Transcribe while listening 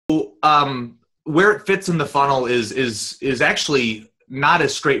Where it fits in the funnel is actually not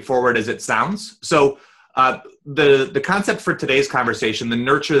as straightforward as it sounds. So the concept for today's conversation, the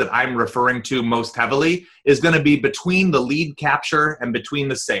nurture that I'm referring to most heavily, is going to be between the lead capture and between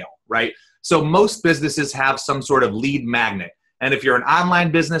the sale, right? So most businesses have some sort of lead magnet. And if you're an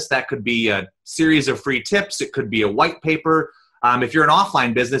online business, that could be a series of free tips. It could be a white paper. If you're an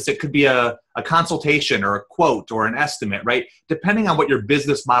offline business, it could be a consultation or a quote or an estimate, right? Depending on what your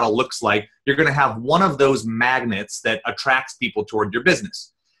business model looks like, you're going to have one of those magnets that attracts people toward your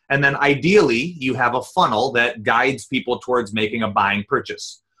business. And then ideally, you have a funnel that guides people towards making a buying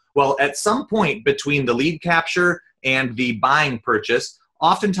purchase. Well, at some point between the lead capture and the buying purchase,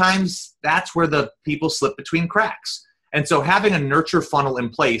 oftentimes that's where the people slip between cracks. And so having a nurture funnel in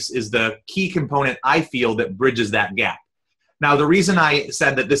place is the key component, I feel, that bridges that gap. Now, the reason I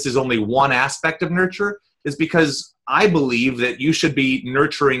said that this is only one aspect of nurture is because I believe that you should be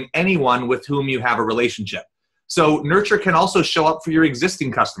nurturing anyone with whom you have a relationship. So nurture can also show up for your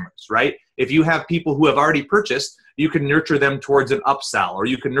existing customers, right? If you have people who have already purchased, you can nurture them towards an upsell, or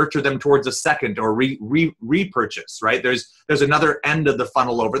you can nurture them towards a second or repurchase, right? There's another end of the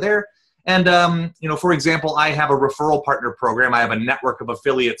funnel over there. And, for example, I have a referral partner program. I have a network of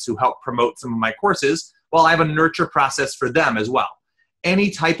affiliates who help promote some of my courses. Well, I have a nurture process for them as well.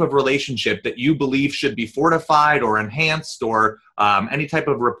 Any type of relationship that you believe should be fortified or enhanced, or any type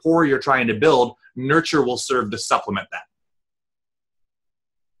of rapport you're trying to build, nurture will serve to supplement that.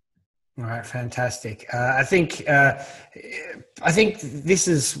 All right, fantastic. I think this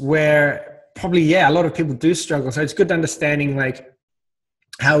is where probably, a lot of people do struggle. So it's good understanding like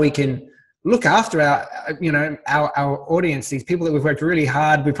how we can look after our audience, these people that we've worked really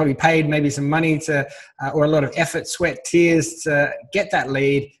hard. We probably paid maybe some money to, or a lot of effort, sweat, tears to get that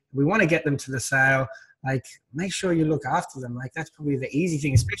lead. We want to get them to the sale. Like, make sure you look after them. Like, that's probably the easy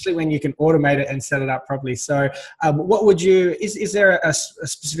thing, especially when you can automate it and set it up properly. So what would you, is there a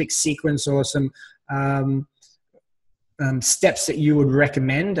specific sequence or some steps that you would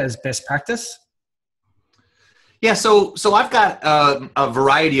recommend as best practice? Yeah, so I've got a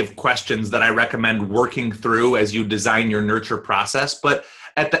variety of questions that I recommend working through as you design your nurture process. But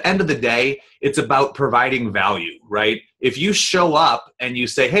at the end of the day, it's about providing value, right? If you show up and you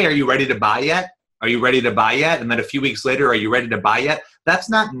say, hey, are you ready to buy yet? Are you ready to buy yet? And then a few weeks later, are you ready to buy yet? That's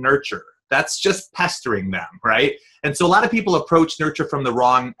not nurture. That's just pestering them, right? And so a lot of people approach nurture from the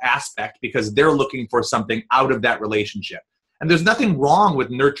wrong aspect because they're looking for something out of that relationship. And there's nothing wrong with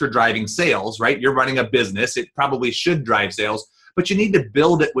nurture driving sales, right? You're running a business. It probably should drive sales, but you need to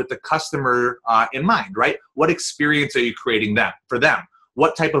build it with the customer in mind, right? What experience are you creating for them?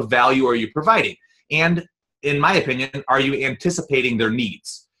 What type of value are you providing? And in my opinion, are you anticipating their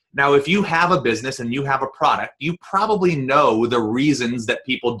needs? Now, if you have a business and you have a product, you probably know the reasons that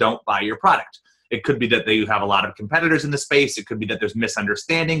people don't buy your product. It could be that they have a lot of competitors in the space. It could be that there's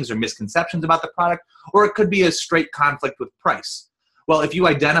misunderstandings or misconceptions about the product, or it could be a straight conflict with price. Well, if you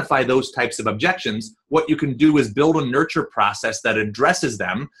identify those types of objections, what you can do is build a nurture process that addresses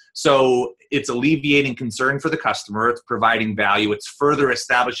them. So it's alleviating concern for the customer, it's providing value, it's further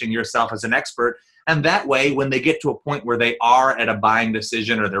establishing yourself as an expert. And that way, when they get to a point where they are at a buying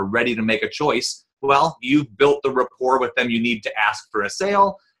decision or they're ready to make a choice, well, you've built the rapport with them you need to ask for a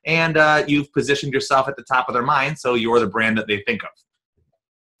sale. And you've positioned yourself at the top of their mind, so you're the brand that they think of.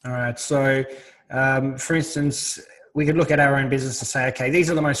 All right. So, for instance, we could look at our own business and say, okay, these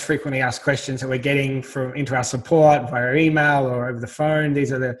are the most frequently asked questions that we're getting into our support via email or over the phone.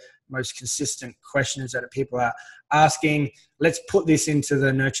 These are the most consistent questions that people are asking. Let's put this into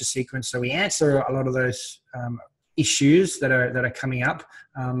the nurture sequence so we answer a lot of those issues that are coming up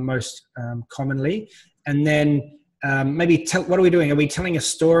most commonly, and then maybe what are we doing? Are we telling a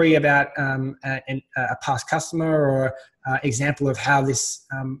story about a past customer or example of how this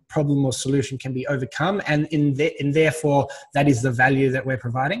problem or solution can be overcome, and therefore that is the value that we're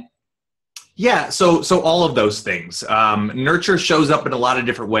providing? Yeah, so all of those things. Nurture shows up in a lot of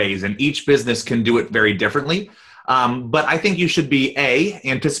different ways, and each business can do it very differently. But I think you should be A,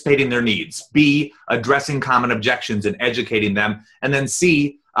 anticipating their needs, B, addressing common objections and educating them, and then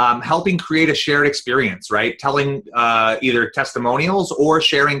C, helping create a shared experience, right? Telling either testimonials or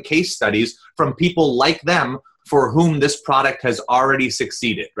sharing case studies from people like them for whom this product has already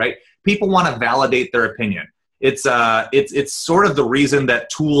succeeded, right? People want to validate their opinion. It's sort of the reason that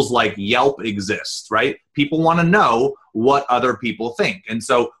tools like Yelp exist, right? People want to know what other people think. And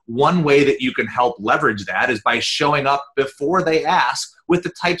so one way that you can help leverage that is by showing up before they ask with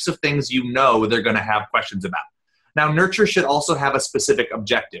the types of things you know they're going to have questions about. Now, nurture should also have a specific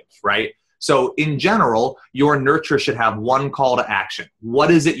objective, right? So in general, your nurture should have one call to action.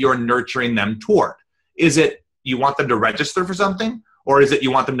 What is it you're nurturing them toward? Is it you want them to register for something? Or is it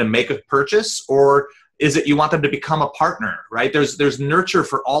you want them to make a purchase? Or is it you want them to become a partner, right? There's nurture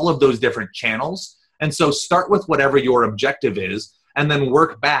for all of those different channels. And so start with whatever your objective is, and then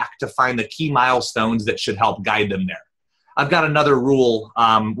work back to find the key milestones that should help guide them there. I've got another rule.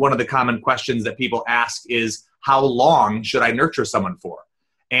 One of the common questions that people ask is, how long should I nurture someone for?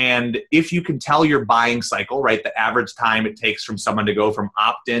 And if you can tell your buying cycle, right, the average time it takes from someone to go from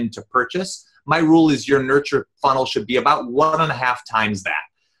opt-in to purchase, my rule is your nurture funnel should be about 1.5 times that.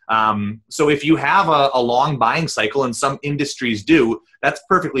 So if you have a long buying cycle, and some industries do, that's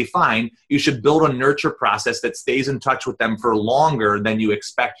perfectly fine. You should build a nurture process that stays in touch with them for longer than you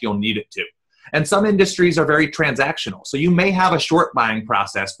expect you'll need it to. And some industries are very transactional. So you may have a short buying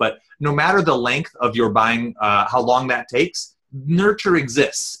process, but no matter the length of your buying, how long that takes, nurture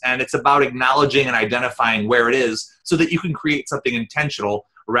exists. And it's about acknowledging and identifying where it is so that you can create something intentional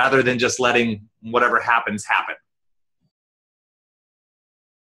rather than just letting whatever happens happen.